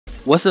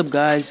What's up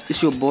guys,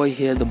 it's your boy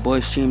here, the boy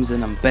Streams,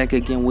 and I'm back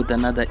again with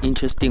another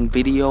interesting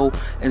video.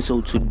 And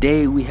so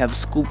today we have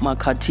Scoop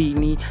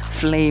Makhadzi,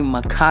 Flvme,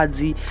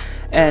 Makhadzi,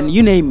 and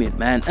you name it,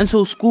 man. And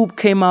so Scoop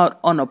came out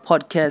on a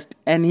podcast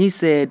and he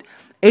said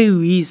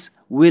Reece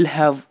will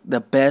have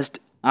the best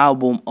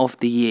album of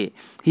the year.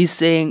 He's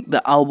saying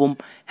the album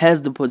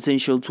has the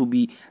potential to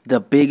be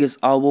the biggest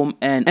album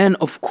and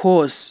of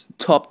course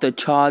top the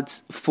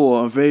charts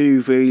for a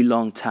very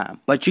long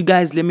time. But you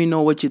guys, let me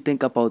know what you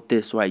think about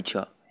this right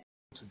here.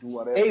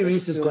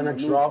 Reece is gonna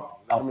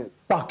drop a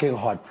fucking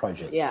hot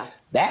project. Yeah.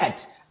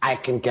 That I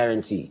can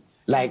guarantee.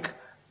 Like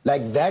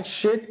that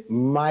shit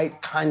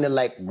might kind of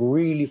like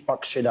really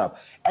fuck shit up.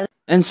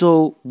 And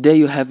so there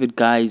you have it,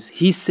 guys.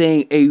 He's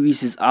saying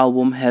Reece's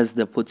album has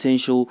the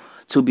potential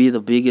to be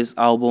the biggest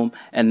album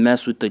and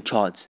mess with the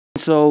charts.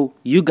 So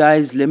you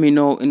guys, let me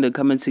know in the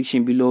comment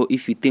section below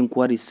if you think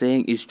what he's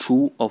saying is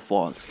true or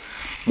false.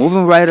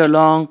 Moving right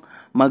along,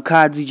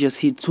 Makhadzi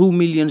just hit 2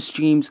 million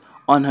streams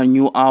on her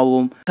new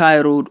album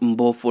titled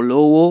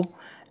Mbofolowo.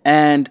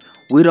 And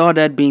with all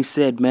that being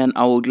said, man,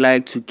 I would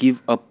like to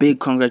give a big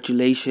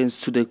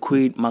congratulations to the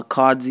queen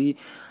Makhadzi.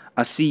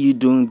 I see you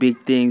doing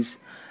big things.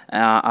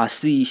 I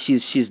see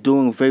she's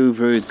doing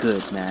very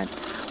good, man.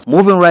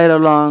 Moving right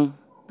along,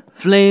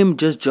 Flvme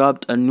just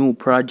dropped a new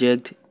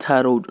project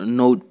titled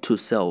Note to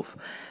Self,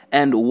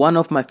 and one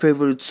of my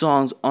favorite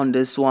songs on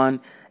this one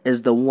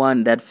is the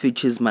one that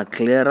features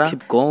Makhadzi,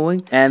 Keep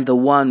Going, and the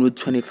one with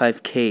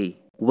 25k,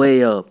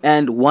 Way Up,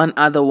 and one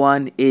other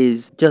one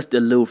is just a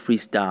little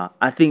freestyle.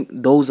 I think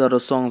those are the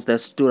songs that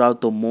stood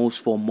out the most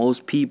for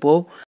most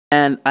people.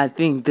 And I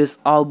think this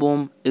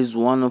album is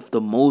one of the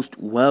most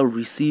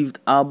well-received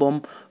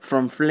album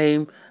from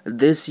Flvme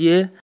this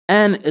year.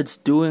 And it's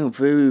doing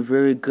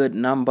very good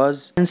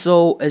numbers. And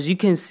so, as you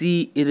can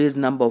see, it is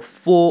number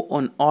 4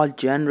 on all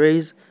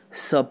genres,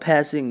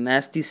 surpassing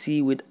Nasty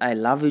C with I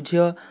Love It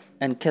Here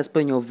and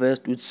Casper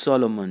Nyovest with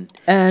Solomon.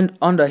 And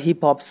on the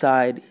hip-hop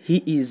side,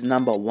 he is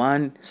number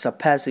 1,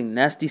 surpassing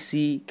Nasty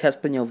C,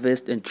 Casper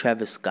Nyovest, and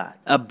Travis Scott.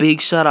 A big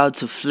shout out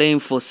to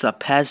Flvme for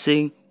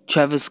surpassing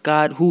Travis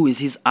Scott, who is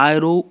his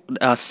idol,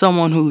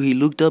 someone who he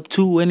looked up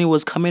to when he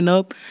was coming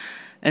up.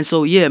 And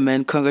so yeah,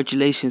 man,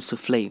 congratulations to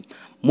Flvme.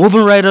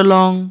 Moving right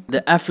along,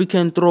 the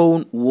African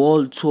Throne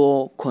World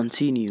Tour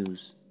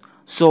continues.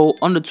 So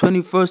on the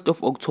 21st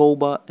of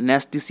October,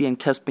 Nasty C and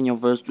Casper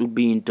Nyovest will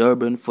be in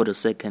Durban for the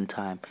second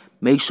time.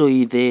 Make sure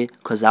you're there,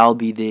 cause I'll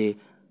be there.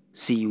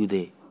 See you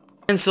there.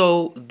 And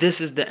so this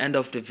is the end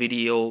of the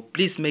video.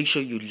 Please make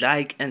sure you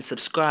like and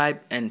subscribe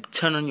and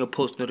turn on your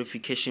post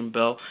notification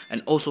bell,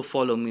 and also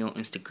follow me on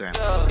Instagram.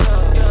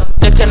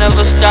 They can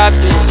never stop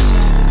this.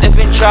 They've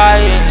been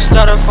trying.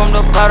 Started from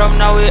the bottom,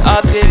 now we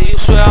up here. You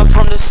swear I'm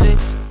from the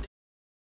 6.